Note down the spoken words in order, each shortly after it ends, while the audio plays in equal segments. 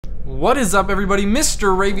What is up, everybody?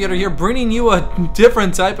 Mr. Raviator here, bringing you a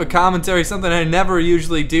different type of commentary, something I never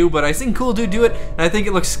usually do, but I seen Cool Dude do it, and I think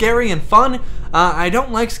it looks scary and fun. I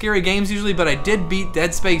don't like scary games usually, but I did beat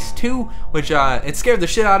Dead Space 2, which it scared the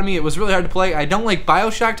shit out of me. It was really hard to play. I don't like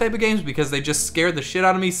Bioshock type of games because they just scared the shit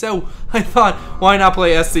out of me, so I thought, why not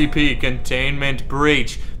play SCP, Containment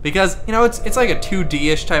Breach? Because, you know, it's like a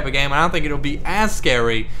 2D-ish type of game. I don't think it'll be as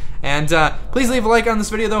scary. And please leave a like on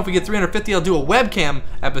this video, though. If we get 350, I'll do a webcam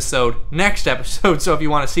episode next episode. So if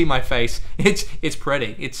you want to see my face, it's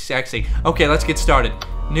pretty, it's sexy. Okay, let's get started.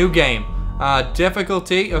 New game.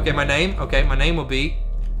 Difficulty. Okay, my name. Okay, my name will be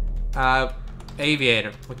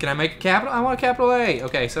Aviator. What, can I make a capital? I want a capital A.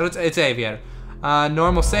 Okay, so it's Aviator.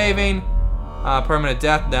 Normal saving. Permanent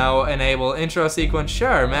death. No. Enable intro sequence.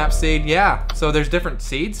 Sure. Map seed. Yeah. So there's different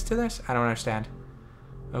seeds to this. I don't understand.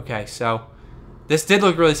 Okay, so. This did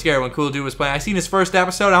look really scary when Cool Dude was playing. I seen his first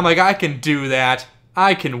episode. I'm like, I can do that.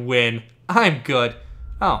 I can win. I'm good.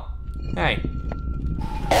 Oh, hey.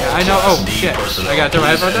 Yeah, I know. Oh shit! I gotta turn my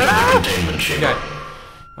headphones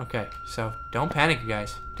on. Okay. So don't panic, you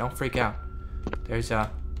guys. Don't freak out. There's I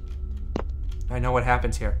know what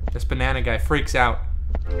happens here. This banana guy freaks out.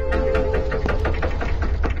 Get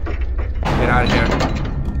out of here.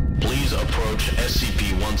 Please approach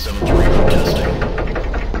SCP-173 for testing.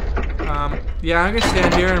 Yeah, I'm gonna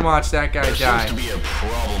stand here and watch that guy die. There seems to be a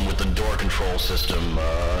problem with the door control system.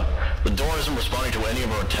 The door isn't responding to any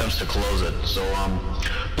of our attempts to close it, so,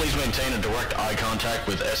 please maintain a direct eye contact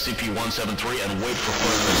with SCP-173 and wait for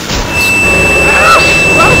further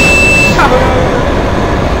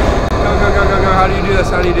Go. How do you do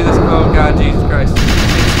this? How do you do this? Oh god, Jesus Christ.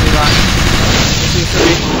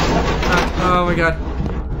 Oh my god.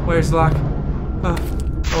 Where's the lock? Oh,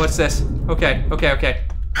 what's this? Okay.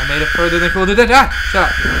 I made it further than Cool Dude did. Ah! Shut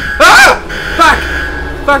up. Ah!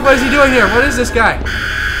 Fuck, what is he doing here? What is this guy?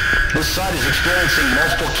 This site is experiencing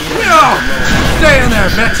multiple key. No! Stay in there,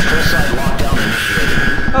 bitch!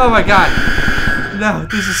 Oh my god. No,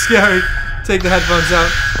 this is scary. Take the headphones out.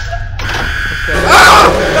 Okay. Ah!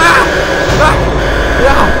 Ah!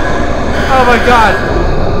 No! Oh my god.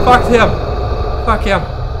 Fuck him.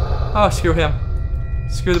 Oh, screw him.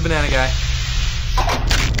 Screw the banana guy.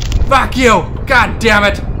 Fuck you! God damn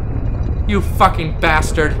it! You fucking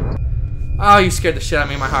bastard. Oh, you scared the shit out of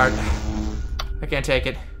me in my heart. I can't take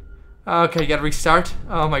it. Okay, you gotta restart?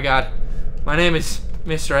 Oh my god. My name is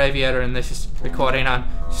Mr. Aviator and this is recording on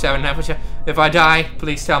 7. If I die,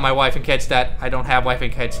 please tell my wife and kids that I don't have wife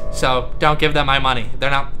and kids. So, don't give them my money. They're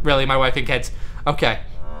not really my wife and kids. Okay.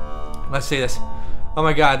 Let's see this. Oh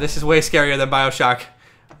my god, this is way scarier than Bioshock.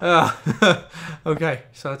 Okay,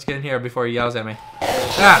 so let's get in here before he yells at me.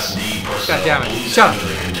 Ah! God damn it. Shut up.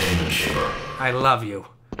 I love you.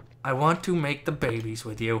 I want to make the babies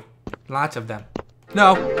with you. Lots of them.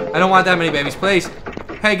 No, I don't want that many babies, please.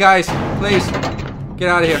 Hey guys, please. Get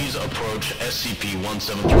out of here. Please approach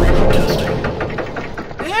SCP-173 for testing.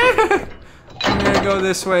 I'm gonna go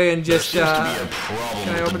this way and just, There seems to be a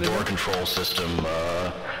problem with the door control system.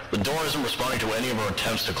 The door isn't responding to any of our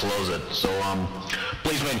attempts to close it, so,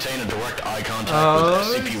 please maintain a direct eye contact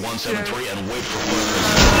with SCP-173 and wait for further.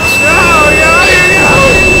 No!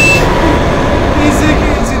 Easy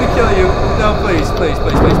to kill you. No, please. Oh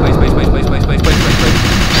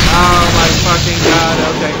my fucking god.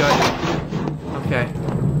 Okay, good. Okay.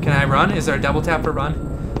 Can I run? Is there a double tap for run?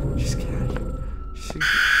 Just get out of here.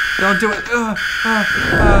 Don't do it.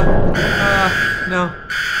 No.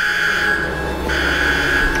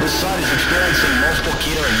 This site is experiencing multiple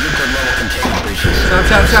Keter and Euclid level containment breaches.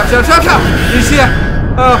 Stop. Did you see that?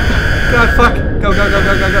 Oh, god, fuck. Go.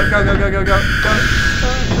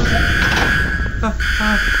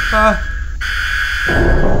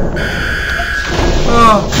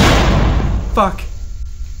 Oh, fuck.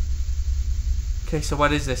 Okay, so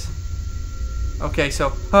what is this? Okay,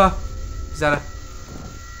 so, is that a...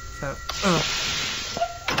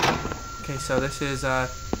 Okay, so this is,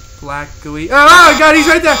 black gooey. Oh god, he's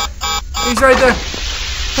right there!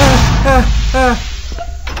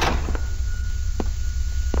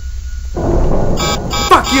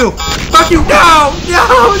 Fuck you! No!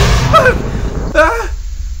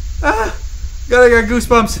 God, I got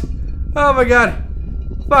goosebumps. Oh my god.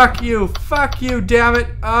 Fuck you, damn it.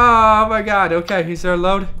 Oh my god. Okay, is there a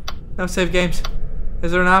load? No save games.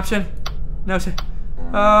 Is there an option? No save.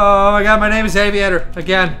 Oh my god, my name is Aviator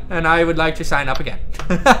again, and I would like to sign up again.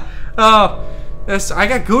 Oh, I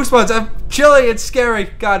got goosebumps. I'm chilly. It's scary.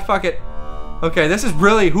 God, fuck it. Okay, this is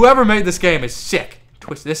really, whoever made this game is sick.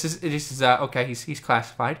 Twist. This is okay. He's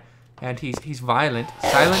classified, and he's violent,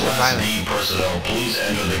 silent and violent. Personnel, please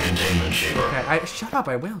enter the containment chamber. Okay, shut up.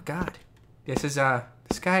 I will. God, this is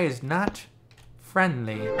This guy is not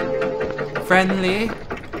friendly. Friendly?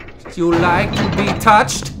 You like to be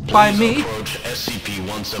touched by me?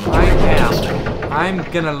 I am. I'm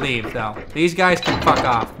gonna leave, though. These guys can fuck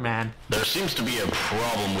off, man. There seems to be a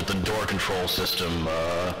problem with the door control system.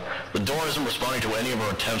 The door isn't responding to any of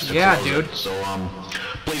our attempts to close dude. it. So,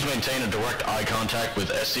 please maintain a direct eye contact with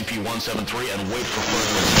SCP-173 and wait for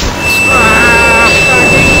further instructions.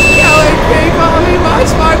 He's killing people! He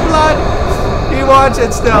wants my blood! He wants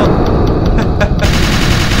it still. Unlock.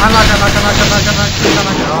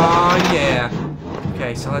 Oh, yeah.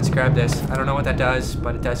 Okay, so let's grab this. I don't know what that does,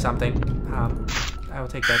 but it does something. I will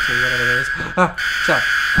take that too, whatever it is.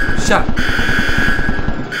 Shut up.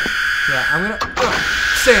 Yeah, I'm gonna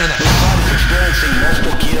stay in there. Experiencing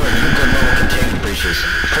multiple keto and Euclid level containment breaches.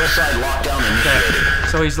 Full side lockdown initiated. Okay.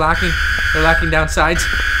 So he's locking. They're locking down sides.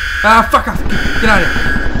 Fuck off. Get out of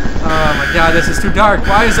here. Oh my god, this is too dark.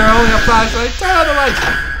 Why is there only a flashlight? Turn on the lights.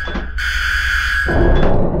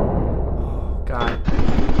 Oh god.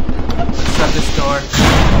 Shut this door.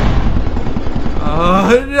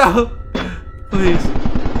 Oh no.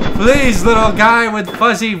 Please, little guy with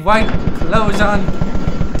fuzzy white clothes on.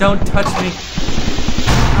 Don't touch me.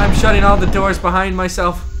 I'm shutting all the doors behind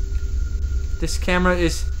myself. This camera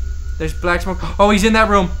is... There's black smoke. Oh, he's in that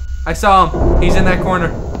room. I saw him. He's in that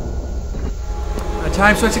corner.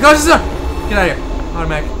 Time switch. Close the door. Get out of here.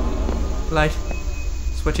 Automatic. Light.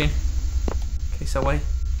 Switching. Okay, so wait.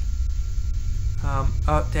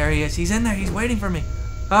 Oh, there he is. He's in there. He's waiting for me.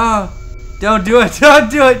 Oh, don't do it. Don't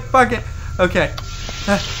do it. Fuck it. Okay.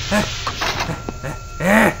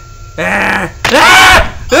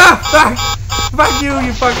 Fuck you,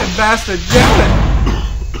 you fucking bastard. Damn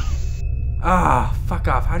it. Fuck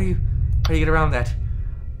off. How do you get around that?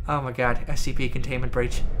 Oh my god. SCP containment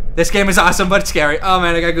breach. This game is awesome, but it's scary. Oh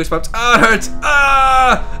man, I got goosebumps. Oh, it hurts.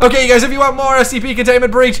 Okay, you guys, if you want more SCP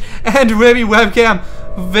Containment Breach and maybe webcam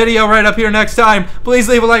video right up here next time, please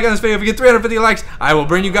leave a like on this video. If you get 350 likes, I will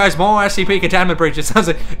bring you guys more SCP Containment Breach. It sounds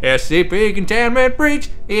like SCP Containment Breach.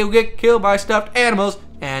 You get killed by stuffed animals,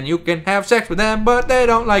 and you can have sex with them, but they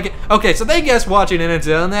don't like it. Okay, so thank you guys for watching, and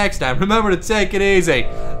until next time, remember to take it easy.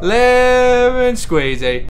 Live and squeezy.